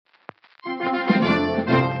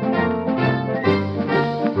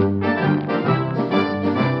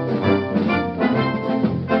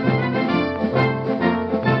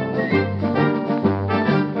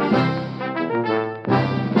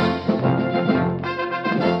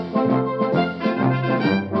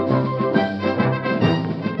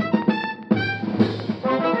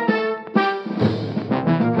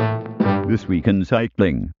Week in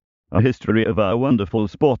Cycling, a history of our wonderful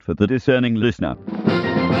sport for the discerning listener.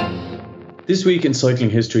 This week in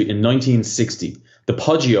cycling history, in 1960, the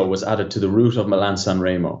Poggio was added to the route of Milan-San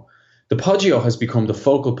Remo. The Poggio has become the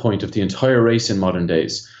focal point of the entire race in modern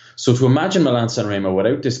days. So to imagine Milan-San Remo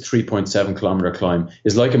without this 3.7 kilometre climb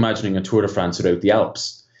is like imagining a Tour de France without the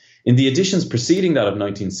Alps. In the editions preceding that of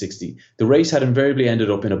 1960, the race had invariably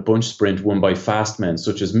ended up in a bunch sprint won by fast men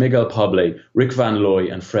such as Miguel Poble, Rick Van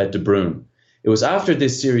Looy and Fred de Bruyn. It was after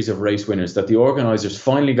this series of race winners that the organisers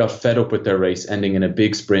finally got fed up with their race ending in a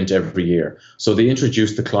big sprint every year, so they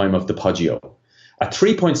introduced the climb of the Poggio. At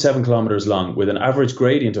 3.7 kilometres long, with an average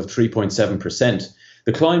gradient of 3.7%,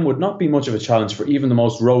 the climb would not be much of a challenge for even the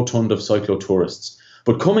most rotund of cyclotourists.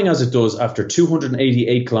 But coming as it does after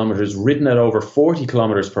 288 kilometres ridden at over 40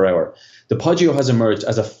 kilometres per hour, the Poggio has emerged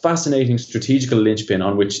as a fascinating strategical linchpin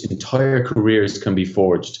on which entire careers can be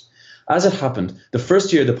forged. As it happened, the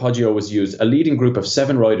first year the Poggio was used, a leading group of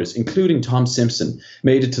 7 riders, including Tom Simpson,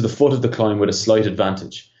 made it to the foot of the climb with a slight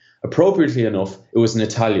advantage. Appropriately enough, it was an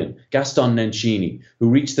Italian, Gaston Nencini, who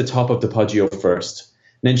reached the top of the Poggio first.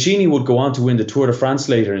 Nencini would go on to win the Tour de France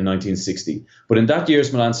later in 1960, but in that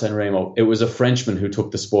year's Milan-San Remo, it was a Frenchman who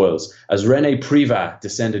took the spoils, as René Privat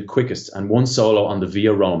descended quickest and won solo on the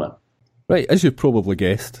Via Roma. Right, as you've probably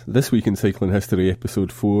guessed, this week in Cycling History,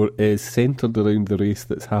 episode 4 is centred around the race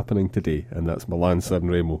that's happening today, and that's Milan-San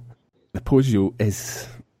Remo. The Poggio is,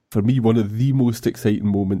 for me, one of the most exciting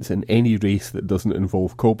moments in any race that doesn't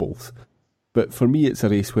involve cobbles. But for me, it's a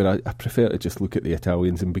race where I prefer to just look at the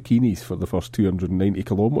Italians in bikinis for the first 290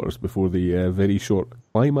 kilometres before the very short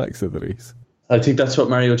climax of the race. I think that's what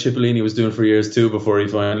Mario Cipollini was doing for years too before he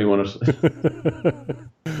finally won it.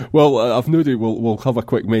 Well, I've no doubt we'll have a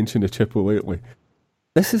quick mention of Cipo lately.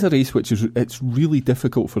 This is a race which it's really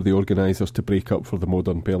difficult for the organisers to break up for the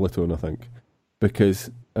modern peloton, I think. Because,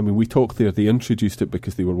 I mean, we talked there, they introduced it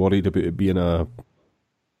because they were worried about it being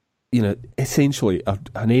essentially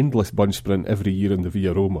an endless bunch sprint every year in the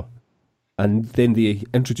Via Roma. And then they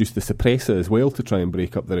introduced the Cipressa as well to try and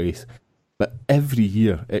break up the race. But every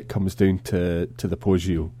year it comes down to the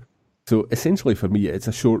Poggio. So essentially for me, it's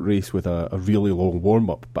a short race with a really long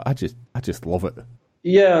warm-up, but I just love it.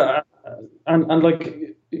 Yeah, and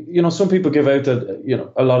like, some people give out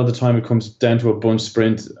that, a lot of the time it comes down to a bunch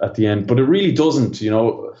sprint at the end, but it really doesn't,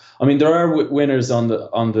 I mean, there are winners on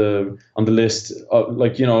the list,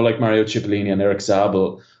 like Mario Cipollini and Eric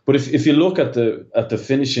Zabel. But if you look at the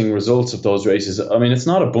finishing results of those races, I mean, it's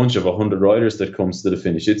not a bunch of 100 riders that comes to the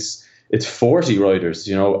finish. It's 40 riders,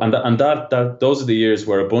 and that those are the years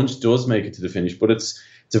where a bunch does make it to the finish, but it's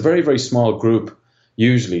a very, very small group.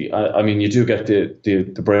 Usually, I mean, you do get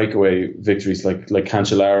the breakaway victories, like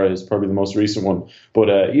Cancellara is probably the most recent one.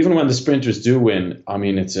 But even when the sprinters do win, I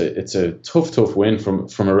mean, it's a tough win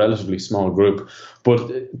from a relatively small group.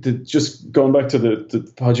 But just going back to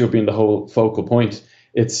the Poggio being the whole focal point,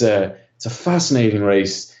 it's a fascinating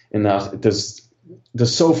race in that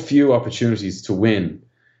there's so few opportunities to win.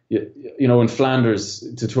 In Flanders,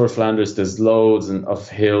 the Tour of Flanders, there's loads of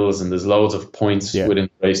hills and there's loads of points within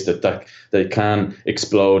the race that can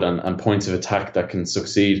explode and points of attack that can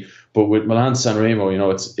succeed. But with Milan-San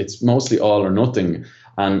Remo, it's mostly all or nothing.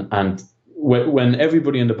 And when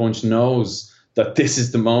everybody in the bunch knows that this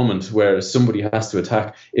is the moment where somebody has to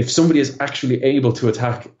attack, if somebody is actually able to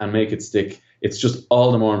attack and make it stick, it's just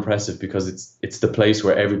all the more impressive because it's the place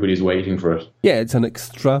where everybody's waiting for it. Yeah, it's an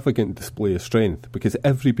extravagant display of strength because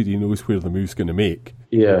everybody knows where the move's going to make.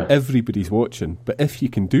 Yeah. Everybody's watching. But if you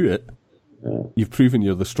can do it, you've proven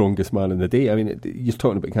you're the strongest man in the day. I mean, you're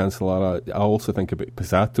talking about Cancellara. I also think about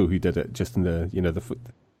Pizzato, who did it just in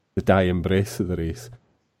the die embrace of the race.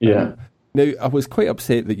 Yeah. Now, I was quite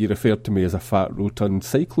upset that you referred to me as a fat, rotund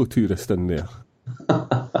cyclotourist in there.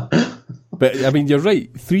 But, I mean, you're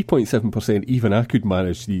right, 3.7% even I could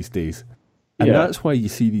manage these days. And that's why you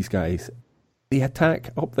see these guys, they attack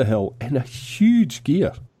up the hill in a huge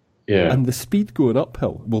gear. Yeah. And the speed going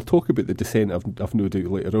uphill, we'll talk about the descent, I've no doubt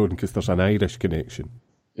later on, because there's an Irish connection.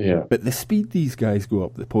 Yeah. But the speed these guys go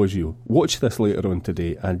up the Poggio, watch this later on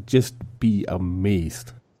today and just be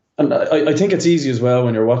amazed. And I think it's easy as well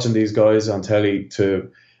when you're watching these guys on telly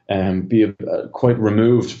to be quite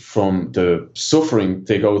removed from the suffering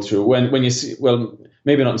they go through. When you see, well,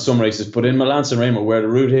 maybe not in some races, but in Milan-San Remo where the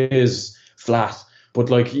route is flat, but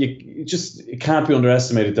like it can't be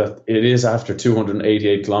underestimated that it is after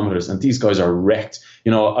 288 kilometers, and these guys are wrecked.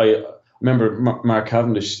 I remember Mark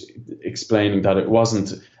Cavendish explaining that it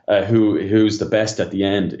wasn't who's the best at the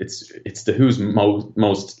end. It's the who's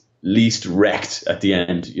most least wrecked at the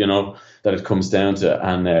end, that it comes down to.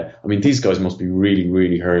 And I mean, these guys must be really,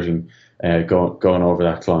 really hurting. going over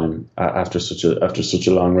that climb after such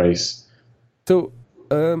a long race. So,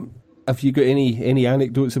 have you got any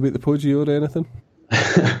anecdotes about the Poggio or anything?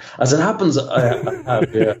 As it happens, I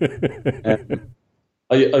have, yeah.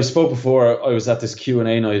 I spoke before. I was at this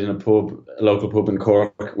Q&A night in a local pub in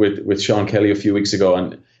Cork with Sean Kelly a few weeks ago,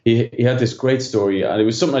 and he had this great story, and it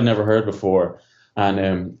was something I'd never heard before.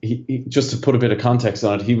 And he just to put a bit of context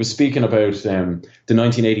on it, he was speaking about the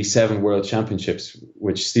 1987 World Championships,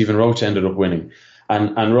 which Stephen Roche ended up winning,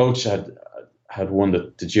 and Roche had won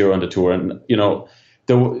the Giro on the Tour, and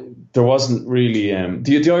there wasn't really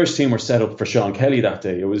the Irish team were set up for Sean Kelly that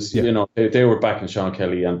day. It was they were backing Sean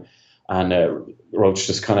Kelly, and Roche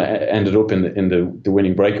just kind of ended up in the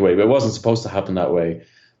winning breakaway, but it wasn't supposed to happen that way.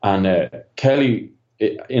 And Kelly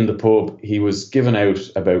in the pub, he was giving out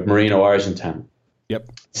about Marino Argentan. Yep.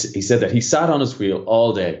 He said that he sat on his wheel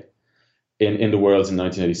all day in the Worlds in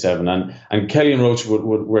 1987, and Kelly and Roche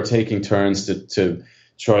were taking turns to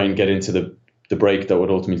try and get into the break that would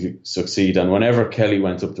ultimately succeed. And whenever Kelly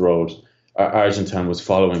went up the road, Argentan was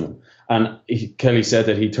following him. And Kelly said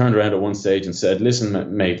that he turned around at one stage and said,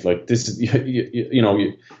 "Listen, mate, like this is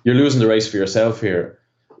you're losing the race for yourself here."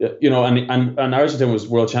 And Argentan was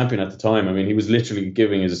world champion at the time. I mean, he was literally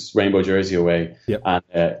giving his rainbow jersey away, yep. And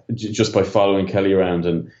just by following Kelly around.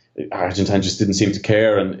 And Argentan just didn't seem to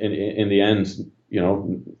care. And in the end,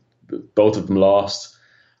 both of them lost.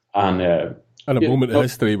 And a moment of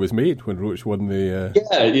history was made when Roche won the.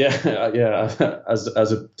 Yeah. As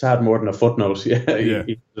a tad more than a footnote, he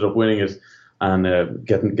ended up winning it and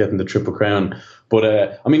getting the Triple Crown.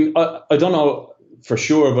 But I mean, I don't know for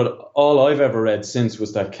sure, but all I've ever read since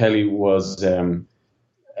was that Kelly was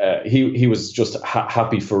he was just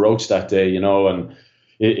happy for Roche that day, and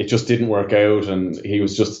it just didn't work out, and he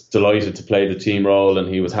was just delighted to play the team role, and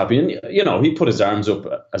he was happy, and he put his arms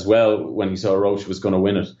up as well when he saw Roche was going to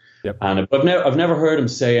win it. Yep. And but I've never heard him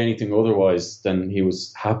say anything otherwise than he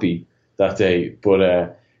was happy that day.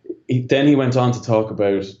 But then he went on to talk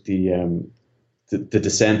about the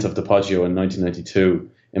descent of the Poggio in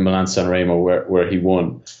 1992 in Milan-San Remo, where he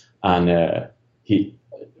won, and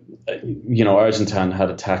Argentan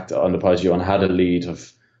had attacked on the Poggio and had a lead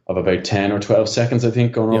of about 10 or 12 seconds, I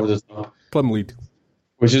think, going over the top. Plum lead,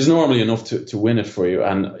 which is normally enough to win it for you.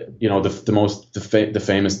 And the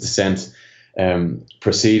famous descent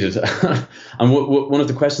proceeded. And one of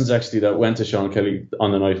the questions actually that went to Sean Kelly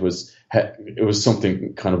on the night was, it was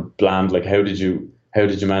something kind of bland, like how did you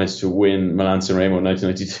manage to win Milan-San Remo in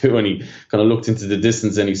 1992? And he kind of looked into the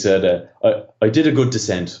distance and he said, I did a good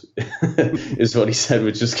descent, is what he said,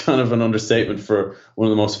 which is kind of an understatement for one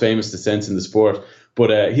of the most famous descents in the sport.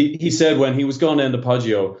 But he said when he was going down the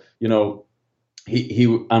Poggio,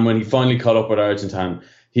 and when he finally caught up with Argentan,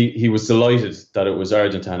 he was delighted that it was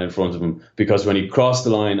Argentan in front of him, because when he crossed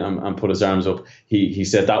the line and put his arms up, he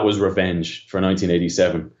said that was revenge for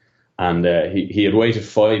 1987. And he had waited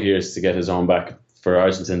 5 years to get his own back for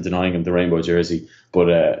Argentan denying him the rainbow jersey.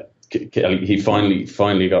 But he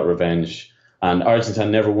finally got revenge. And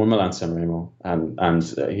Argentan never won Milan-San Remo. And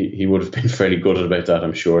he would have been fairly gutted about that,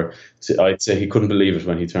 I'm sure. I'd say he couldn't believe it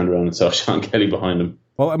when he turned around and saw Sean Kelly behind him.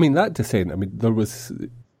 Well, I mean, that descent, there was...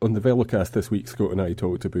 On the Velocast this week, Scott and I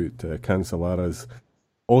talked about Cancellara's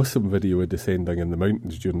awesome video of descending in the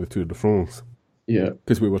mountains during the Tour de France. Yeah.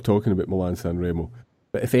 Because we were talking about Milan-San Remo.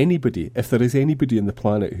 But if there is anybody on the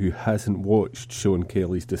planet who hasn't watched Sean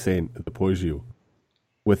Kelly's descent at the Poggio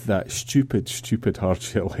with that stupid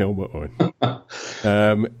hardshell helmet on,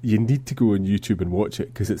 you need to go on YouTube and watch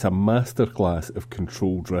it, because it's a masterclass of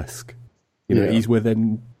controlled risk. He's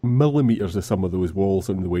within millimetres of some of those walls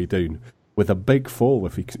on the way down, with a big fall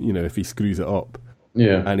if he screws it up.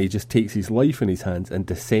 Yeah. And he just takes his life in his hands and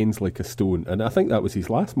descends like a stone. And I think that was his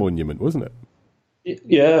last monument, wasn't it?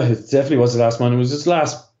 Yeah, it definitely was the last one. It was his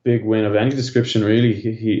last big win of any description, really.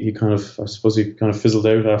 He kind of, I suppose he kind of fizzled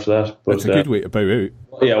out after that. But it's a good way to bow out.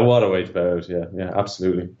 Yeah, what a way to bow out, yeah,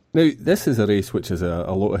 absolutely. Now, this is a race which has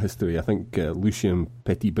a lot of history. I think Lucien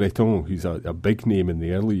Petit-Breton, who's a big name in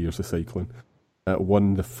the early years of cycling,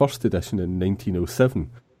 won the first edition in 1907.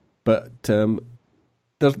 But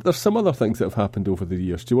there's some other things that have happened over the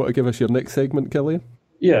years. Do you want to give us your next segment, Killian?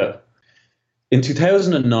 Yeah. In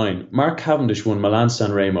 2009, Mark Cavendish won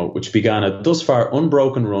Milan-San Remo, which began a thus far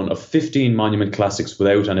unbroken run of 15 Monument Classics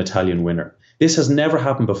without an Italian winner. This has never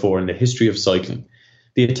happened before in the history of cycling.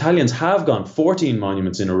 The Italians have gone 14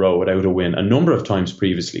 monuments in a row without a win a number of times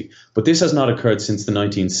previously, but this has not occurred since the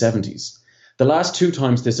 1970s. The last two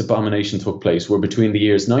times this abomination took place were between the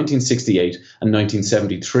years 1968 and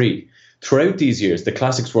 1973. Throughout these years, the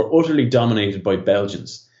classics were utterly dominated by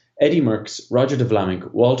Belgians. Eddy Merckx, Roger de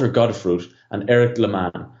Vlamingh, Walter Godefroot and Eric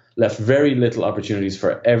Lehmann left very little opportunities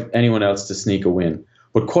for anyone else to sneak a win.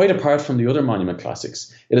 But quite apart from the other monument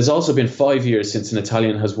classics, it has also been 5 years since an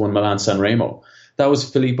Italian has won Milan-San Remo. That was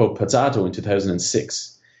Filippo Pozzato in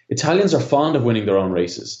 2006. Italians are fond of winning their own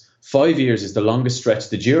races. 5 years is the longest stretch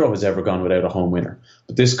the Giro has ever gone without a home winner.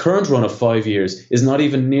 But this current run of 5 years is not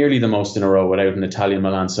even nearly the most in a row without an Italian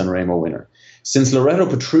Milan-San Remo winner. Since Loreto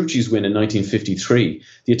Petrucci's win in 1953,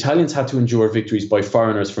 the Italians had to endure victories by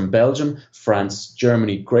foreigners from Belgium, France,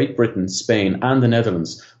 Germany, Great Britain, Spain and the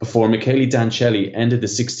Netherlands before Michele Dancelli ended the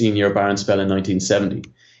 16-year barren spell in 1970.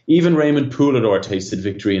 Even Raymond Poulador tasted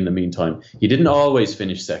victory in the meantime. He didn't always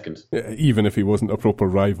finish second. Even if he wasn't a proper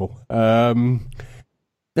rival.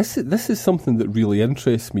 This is something that really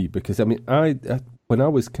interests me because, I mean, I when I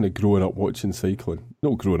was kind of growing up watching cycling,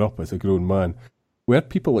 not growing up as a grown man, we had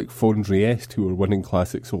people like Fondriest who were winning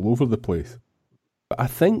classics all over the place. But I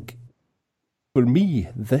think, for me,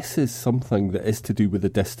 this is something that is to do with the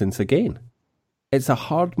distance again. It's a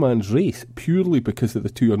hard man's race purely because of the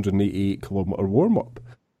 288-kilometre warm-up.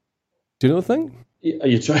 Do you know what I think? Are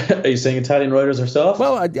you saying Italian riders are soft?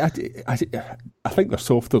 Well, I think they're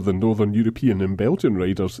softer than Northern European and Belgian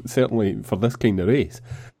riders, certainly for this kind of race.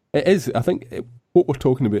 It is, I think, what we're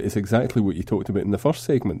talking about is exactly what you talked about in the first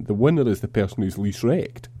segment. The winner is the person who's least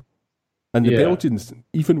wrecked. And the Belgians,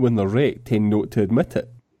 even when they're wrecked, tend not to admit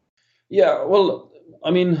it. Yeah, well,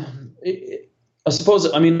 I mean, I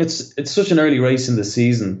suppose, I mean, it's such an early race in the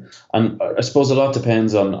season, and I suppose a lot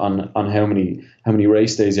depends on how many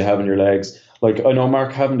race days you have in your legs. Like, I know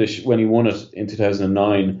Mark Cavendish, when he won it in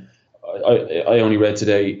 2009, I only read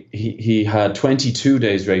today, he had 22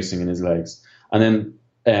 days racing in his legs. And then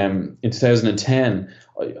in 2010,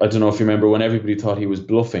 I don't know if you remember, when everybody thought he was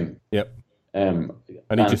bluffing. Yep. And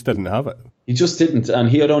he just didn't have it. He just didn't. And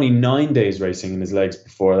he had only 9 days racing in his legs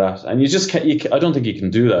before that. And you just can't, I don't think you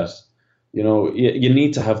can do that. You know, you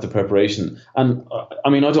need to have the preparation. And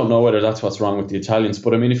I mean, I don't know whether that's what's wrong with the Italians,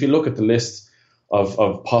 but I mean, if you look at the list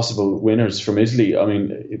of possible winners from Italy, I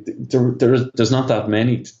mean, there's not that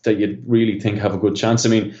many that you really think have a good chance. I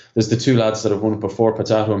mean, there's the two lads that have won it before,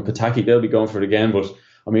 Pozzato and Pataki. They'll be going for it again, but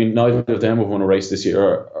I mean, neither of them have won a race this year,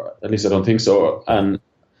 or at least I don't think so. And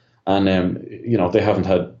you know, they haven't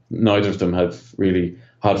had, neither of them have really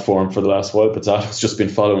had form for the last while. Pozzato's just been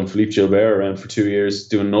following Philippe Gilbert around for 2 years,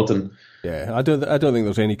 doing nothing. Yeah, I don't think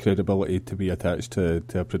there's any credibility to be attached to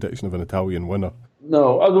a prediction of an Italian winner.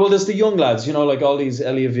 No, well, there's the young lads, you know, like all these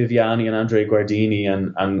Elia Viviani and Andrea Guardini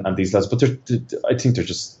and these lads, but I think they're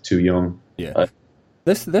just too young. Yeah.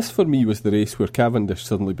 This for me was the race where Cavendish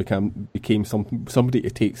suddenly became somebody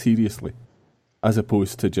to take seriously, as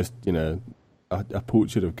opposed to just, you know, a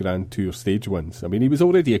poacher of Grand Tour stage wins. I mean, he was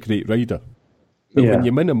already a great rider, but when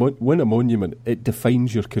you win a monument, it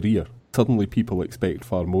defines your career. Suddenly people expect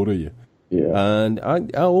far more of you. Yeah. And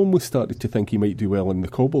I almost started to think he might do well in the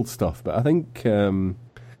cobbled stuff, but I think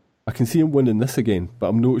I can see him winning this again, but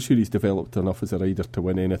I'm not sure he's developed enough as a rider to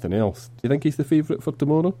win anything else. Do you think he's the favourite for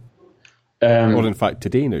tomorrow? Or in fact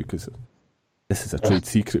today now, because this is a trade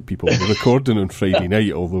secret, people. We're recording on Friday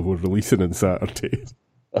night, although we're releasing on Saturday.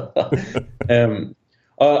 He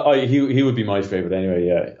would be my favourite anyway,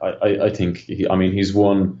 yeah. I think, he's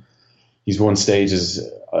won stages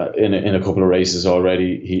in a couple of races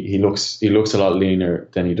already. He looks a lot leaner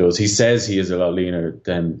than he does. He says he is a lot leaner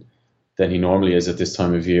than he normally is at this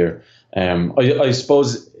time of year. I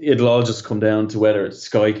suppose it'll all just come down to whether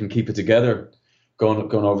Sky can keep it together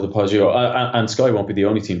going over the Poggio. And Sky won't be the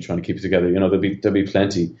only team trying to keep it together. You know, there'll be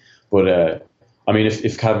plenty. But I mean,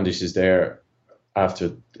 if Cavendish is there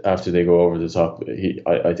after they go over the top,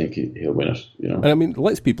 I think he'll win it. You know, and I mean,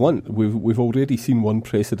 let's be blunt. We've already seen one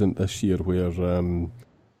precedent this year where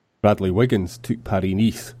Bradley Wiggins took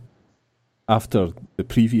Paris-Nice after the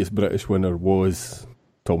previous British winner was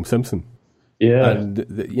Tom Simpson. Yeah, and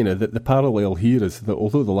the parallel here is that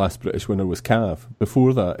although the last British winner was Cav,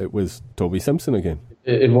 before that it was Tommy Simpson again.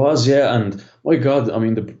 It was, yeah, and my God, I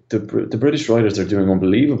mean the British riders are doing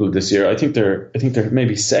unbelievable this year. I think they're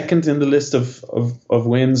maybe second in the list of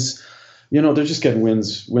wins. You know, they're just getting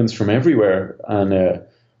wins from everywhere, and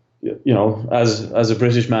you know, as a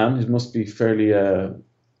British man, it must be fairly.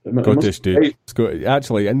 Scottish, dude.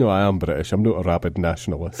 Actually, I know I am British. I'm not a rabid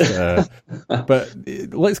nationalist. But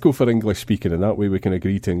let's go for English speaking, and that way we can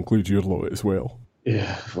agree to include your lot as well.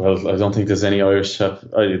 Yeah, well, I don't think there's any Irish chap.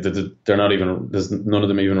 They're not even. There's none of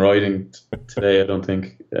them even riding today, I don't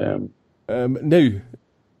think. Now,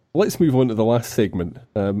 let's move on to the last segment,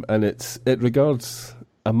 and it regards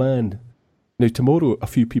a man. Now, tomorrow, a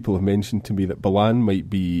few people have mentioned to me that Balan might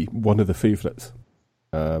be one of the favourites.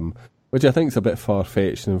 Which I think is a bit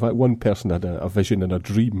far-fetched. In fact, one person had a vision and a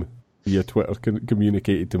dream via Twitter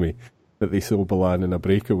communicated to me that they saw Balan in a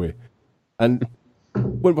breakaway. And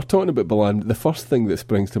when we're talking about Balan, the first thing that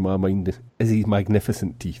springs to my mind is his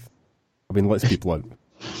magnificent teeth. I mean, let's be blunt.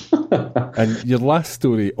 And your last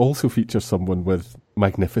story also features someone with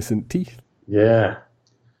magnificent teeth. Yeah.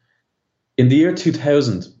 In the year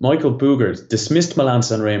 2000, Michael Bugard dismissed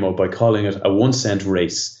Milan-San Remo by calling it a 1-cent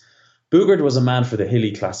race. Bugard was a man for the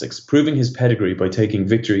hilly classics, proving his pedigree by taking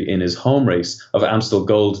victory in his home race of Amstel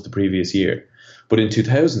Gold the previous year. But in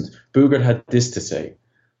 2000, Bugard had this to say: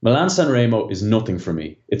 Milan-San Remo is nothing for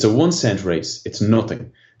me. It's a 1-cent race. It's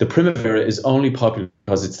nothing. The Primavera is only popular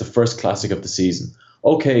because it's the first classic of the season.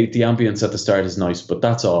 Okay, the ambience at the start is nice, but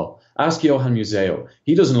that's all. Ask Johan Museo.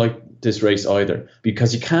 He doesn't like this race either,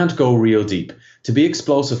 because you can't go real deep. To be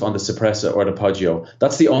explosive on the Cipressa or the Poggio,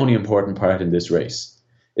 that's the only important part in this race.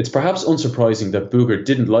 It's perhaps unsurprising that Bugard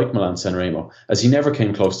didn't like Milan-San Remo, as he never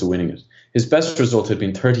came close to winning it. His best result had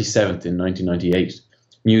been 37th in 1998.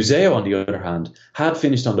 Museo, on the other hand, had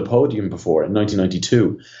finished on the podium before in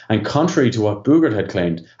 1992, and contrary to what Bugard had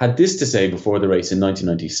claimed, had this to say before the race in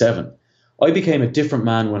 1997. I became a different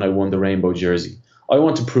man when I won the rainbow jersey. I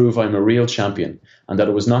want to prove I'm a real champion, and that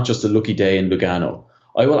it was not just a lucky day in Lugano.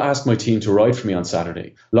 I will ask my team to ride for me on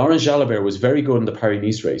Saturday. Laurent Jalabert was very good in the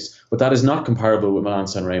Paris-Nice race, but that is not comparable with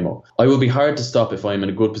Milan-San Remo. I will be hard to stop if I am in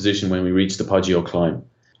a good position when we reach the Poggio climb.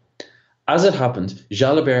 As it happened,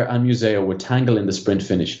 Jalabert and Museo would tangle in the sprint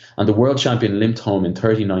finish, and the world champion limped home in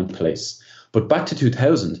 39th place. But back to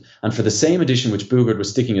 2000, and for the same edition which Bugard was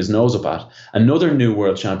sticking his nose up at, another new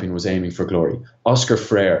world champion was aiming for glory, Oscar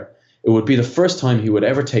Freire. It would be the first time he would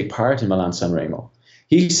ever take part in Milan-San Remo.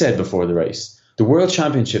 He said before the race, "The World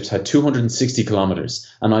Championships had 260 kilometres,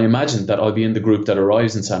 and I imagined that I'll be in the group that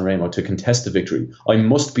arrives in San Remo to contest the victory. I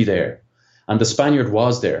must be there." And the Spaniard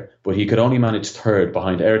was there, but he could only manage third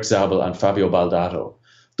behind Eric Zabel and Fabio Baldato.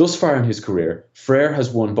 Thus far in his career, Freire has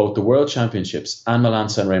won both the World Championships and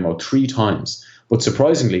Milan-San Remo 3 times, but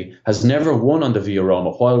surprisingly has never won on the Via Roma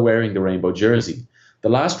while wearing the rainbow jersey. The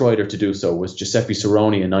last rider to do so was Giuseppe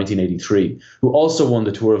Cerrone in 1983, who also won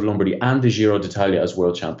the Tour of Lombardy and the Giro d'Italia as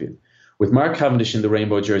world champion. With Mark Cavendish in the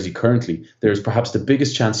rainbow jersey currently, there is perhaps the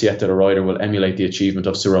biggest chance yet that a rider will emulate the achievement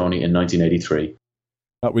of Cerrone in 1983.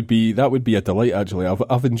 That would be a delight. Actually,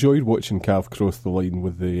 I've enjoyed watching Cav cross the line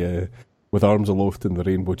with arms aloft in the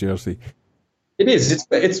rainbow jersey. It is.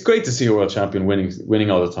 It's great to see a world champion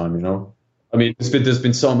winning all the time. You know, I mean, there's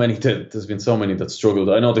been so many that struggled.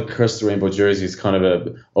 I know the curse of the rainbow jersey is kind of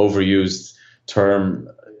a overused term.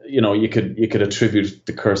 You know, you could attribute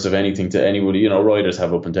the curse of anything to anybody. You know, riders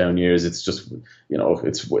have up and down years. It's just, you know,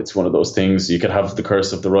 it's one of those things. You could have the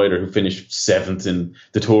curse of the rider who finished 7th in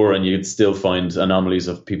the Tour, and you'd still find anomalies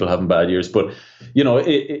of people having bad years. But you know,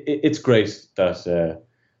 it's great that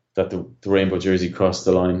the rainbow jersey crossed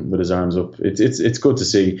the line with his arms up. It's good to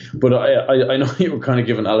see. But I know you were kind of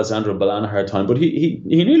giving Alessandro Ballan a hard time, but he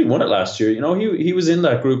nearly won it last year. You know, he was in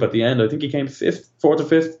that group at the end. I think he came 4th or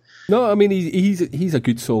 5th. No, I mean he's a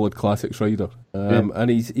good solid classics rider, and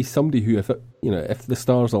he's somebody who, if the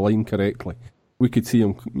stars align correctly, we could see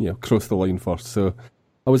him cross the line first. So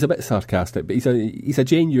I was a bit sarcastic, but he's a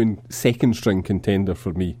genuine second string contender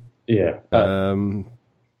for me. Yeah.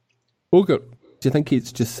 Bogart, do you think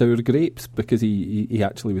it's just sour grapes because he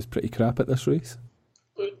actually was pretty crap at this race?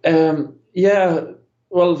 Yeah.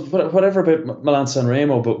 Well, whatever about Milan-San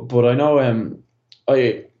Remo, but I know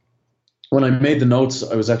when I made the notes,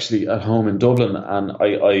 I was actually at home in Dublin, and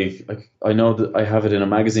I know that I have it in a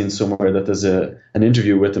magazine somewhere that there's an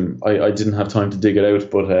interview with him. I didn't have time to dig it out,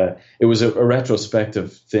 but it was a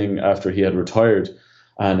retrospective thing after he had retired,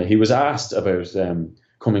 and he was asked about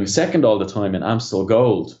coming second all the time in Amstel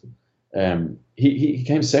Gold. He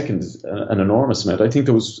came second an enormous amount. I think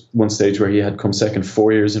there was one stage where he had come second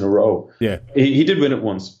 4 years in a row. Yeah, he did win it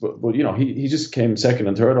once, but you know, he just came second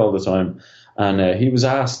and third all the time. And he was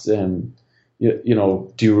asked, you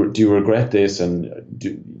know, do you regret this, and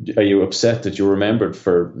are you upset that you're remembered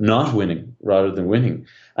for not winning rather than winning?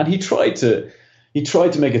 And he tried to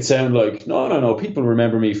make it sound like no, people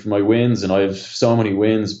remember me for my wins, and I have so many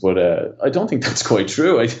wins, but I don't think that's quite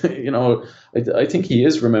true. I think he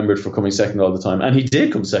is remembered for coming second all the time, and he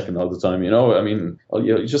did come second all the time. You know, I mean,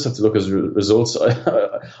 you just have to look at his results.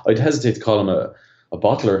 I'd hesitate to call him a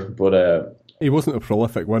bottler, but he wasn't a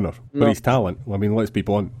prolific winner, but his talent. I mean, let's be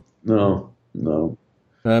blunt. No.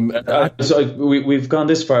 So we've gone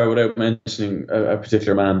this far without mentioning a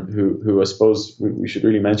particular man who I suppose we should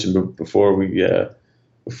really mention before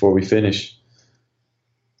we finish.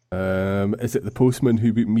 Is it the postman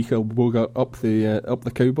who beat Michael Bogart up the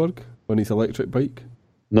Cowberg on his electric bike?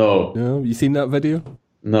 No. No, you seen that video?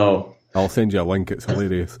 No. I'll send you a link, it's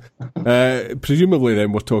hilarious. Presumably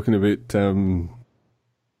then we're talking about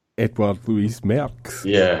Edouard Louis Merckx.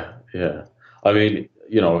 Yeah. I mean,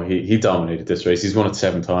 he dominated this race. He's won it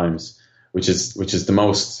 7 times, which is the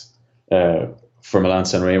most for Milan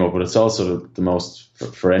San Remo, but it's also the most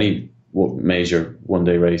for any major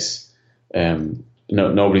one-day race.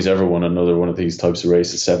 Nobody's ever won another one of these types of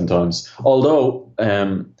races 7 times. Although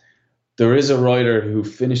there is a rider who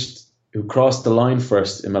crossed the line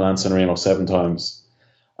first in Milan San Remo 7 times,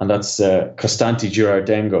 and that's Costanti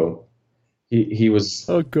Girardengo. He was...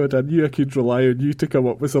 Oh God, I knew I could rely on you to come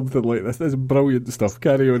up with something like this. This is brilliant stuff.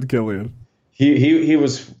 Carry on, Killian. He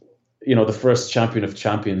was, the first champion of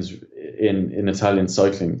champions in Italian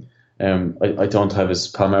cycling. I don't have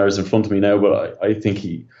his palmares in front of me now, but I think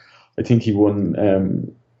he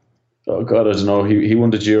won. Oh God, I don't know. He won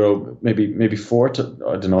the Giro maybe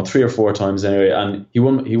 3 or 4 times anyway, and he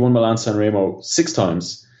won Milan San Remo 6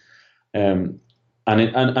 times.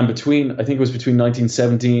 And between, I think it was between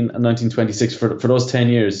 1917 and 1926, for those 10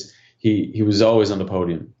 years, he was always on the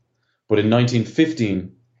podium. But in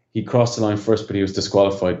 1915, he crossed the line first, but he was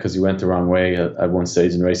disqualified because he went the wrong way at one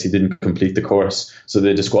stage in the race. He didn't complete the course, so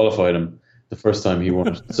they disqualified him the first time he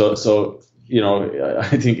won. So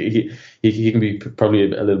I think he can be probably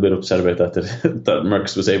a little bit upset about that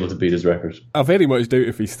Merckx was able to beat his record. I very much doubt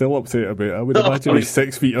if he's still upset about it. I would imagine he's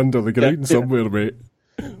 6 feet under the ground somewhere, mate.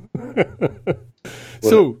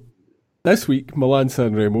 So, this week, Milan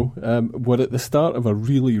San Remo, we're at the start of a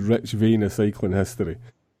really rich vein of cycling history.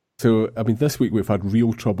 So, I mean, this week we've had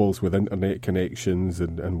real troubles with internet connections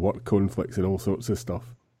and work conflicts and all sorts of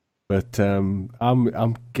stuff. But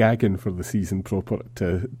I'm gagging for the season proper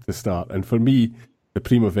to start. And for me, the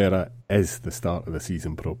Primavera is the start of the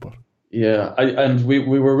season proper. Yeah, and we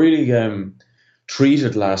were really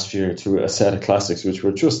treated last year to a set of classics which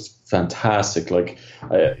were just fantastic. Like,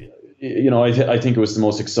 I think it was the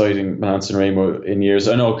most exciting Milan San Remo in years.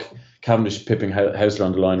 I know Cavendish pipping Hausler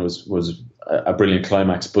on the line was a brilliant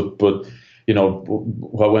climax, but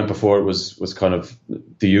what went before it was kind of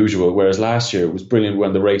the usual. Whereas last year it was brilliant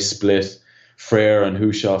when the race split. Frere and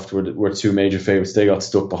Hushoft were 2 major favourites. They got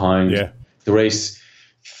stuck behind. Yeah. The race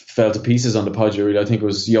fell to pieces on the Poggio. Really, I think it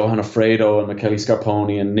was Johan Alfredo and Michele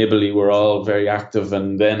Scarponi and Nibali were all very active,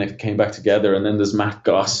 and then it came back together. And then there's Matt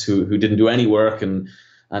Goss who didn't do any work and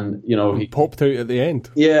he popped out at the end.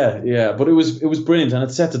 Yeah, but it was brilliant, and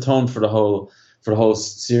it set the tone for the whole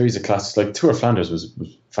series of classics. Like Tour of Flanders was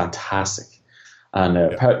fantastic,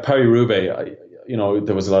 and Paris-Roubaix,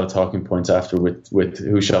 there was a lot of talking points after with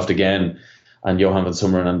Hushoft again and Johan van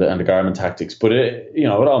Summeren and the Garmin tactics, but it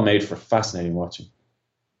all made for fascinating watching.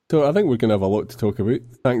 So I think we're going to have a lot to talk about.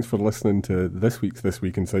 Thanks for listening to This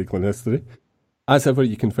Week in Cycling History. As ever,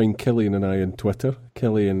 you can find Killian and I on Twitter.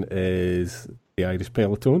 Killian is the Irish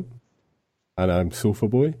Peloton, and I'm Sofa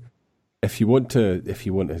Boy. If you want to,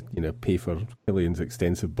 pay for Killian's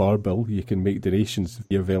extensive bar bill, you can make donations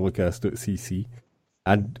via velocast.cc.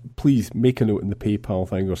 And please make a note in the PayPal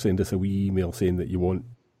thing, or send us a wee email saying that you want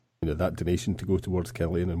that donation to go towards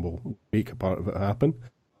Killian, and we'll make a part of it happen.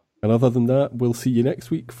 And other than that, we'll see you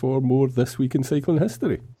next week for more This Week in Cycling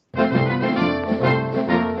History.